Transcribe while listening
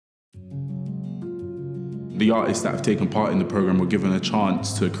The artists that have taken part in the programme were given a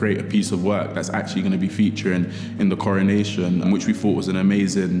chance to create a piece of work that's actually going to be featuring in the Coronation, which we thought was an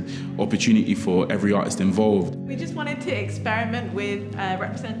amazing opportunity for every artist involved. We just wanted to experiment with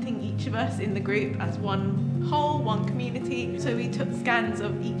representing each of us in the group as one whole, one community. So we took scans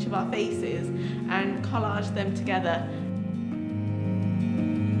of each of our faces and collaged them together.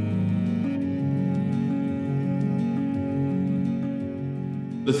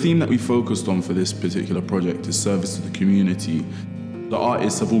 The theme that we focused on for this particular project is service to the community. The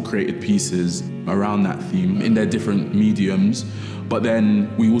artists have all created pieces around that theme in their different mediums, but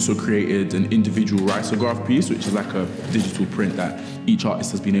then we also created an individual risograph piece, which is like a digital print that each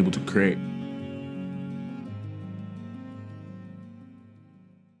artist has been able to create.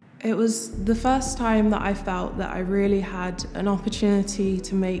 It was the first time that I felt that I really had an opportunity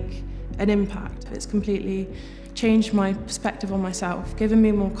to make an impact. It's completely changed my perspective on myself, given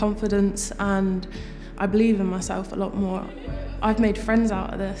me more confidence, and I believe in myself a lot more. I've made friends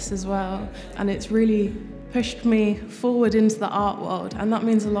out of this as well, and it's really pushed me forward into the art world, and that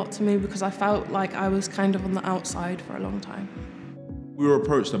means a lot to me because I felt like I was kind of on the outside for a long time. We were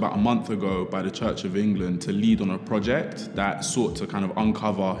approached about a month ago by the Church of England to lead on a project that sought to kind of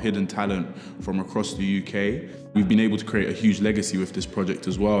uncover hidden talent from across the UK. We've been able to create a huge legacy with this project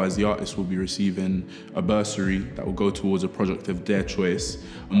as well, as the artists will be receiving a bursary that will go towards a project of their choice,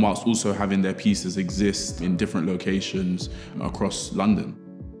 and whilst also having their pieces exist in different locations across London.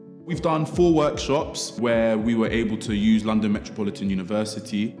 We've done 4 workshops where we were able to use London Metropolitan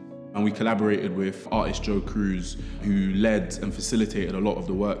University, and we collaborated with artist Joe Cruz, who led and facilitated a lot of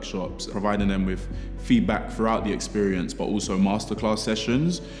the workshops, providing them with feedback throughout the experience, but also masterclass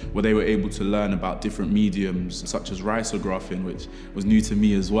sessions where they were able to learn about different mediums, such as risographing, which was new to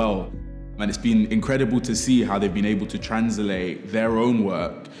me as well. And it's been incredible to see how they've been able to translate their own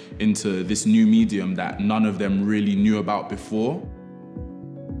work into this new medium that none of them really knew about before.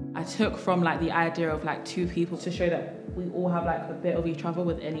 I took from like the idea of like 2 people to show that we all have like a bit of each other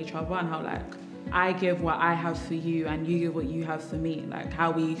within each other, and how like I give what I have for you and you give what you have for me, like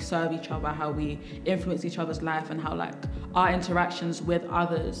how we serve each other, how we influence each other's life, and how like our interactions with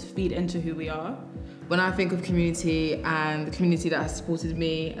others feed into who we are. When I think of community and the community that has supported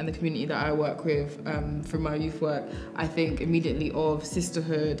me and the community that I work with through my youth work, I think immediately of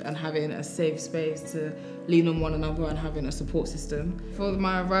sisterhood and having a safe space to lean on one another and having a support system. For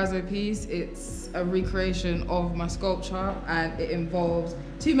my Riso piece, it's a recreation of my sculpture, and it involves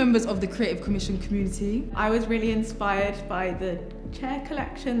 2 members of the Creative Commission community. I was really inspired by the chair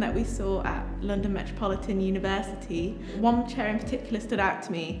collection that we saw at London Metropolitan University. One chair in particular stood out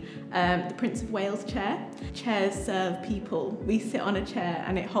to me, the Prince of Wales chair. Chairs serve people. We sit on a chair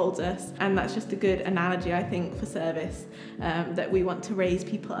and it holds us, and that's just a good analogy, I think, for service, that we want to raise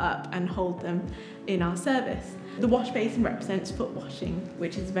people up and hold them in our service. The wash basin represents foot washing,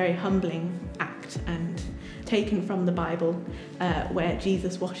 which is a very humbling act and taken from the Bible, where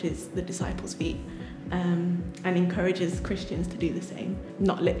Jesus washes the disciples' feet. And encourages Christians to do the same,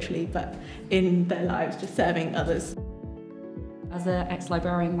 not literally, but in their lives, just serving others. As an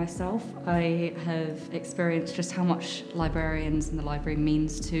ex-librarian myself, I have experienced just how much librarians and the library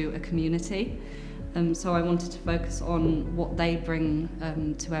means to a community. So I wanted to focus on what they bring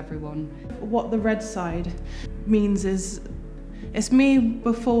to everyone. What the red side means is, it's me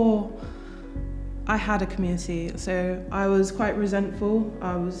before I had a community. So I was quite resentful,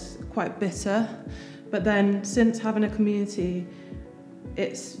 I was quite bitter. But then, since having a community,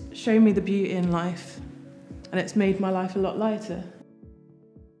 it's shown me the beauty in life, and it's made my life a lot lighter.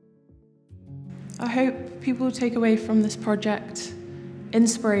 I hope people take away from this project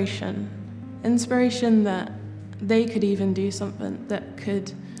inspiration. Inspiration that they could even do something that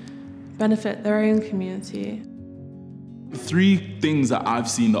could benefit their own community. The 3 things that I've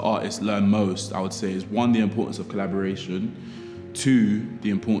seen the artists learn most, I would say, is 1, the importance of collaboration, 2, the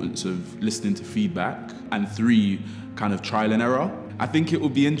importance of listening to feedback, and 3, kind of trial and error. I think it will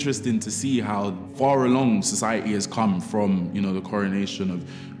be interesting to see how far along society has come from, the coronation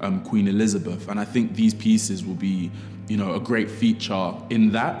of Queen Elizabeth, and I think these pieces will be, a great feature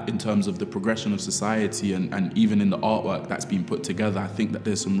in that, in terms of the progression of society and even in the artwork that's been put together. I think that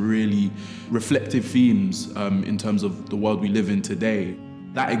there's some really reflective themes in terms of the world we live in today.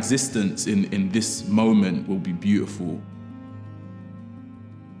 That existence in this moment will be beautiful.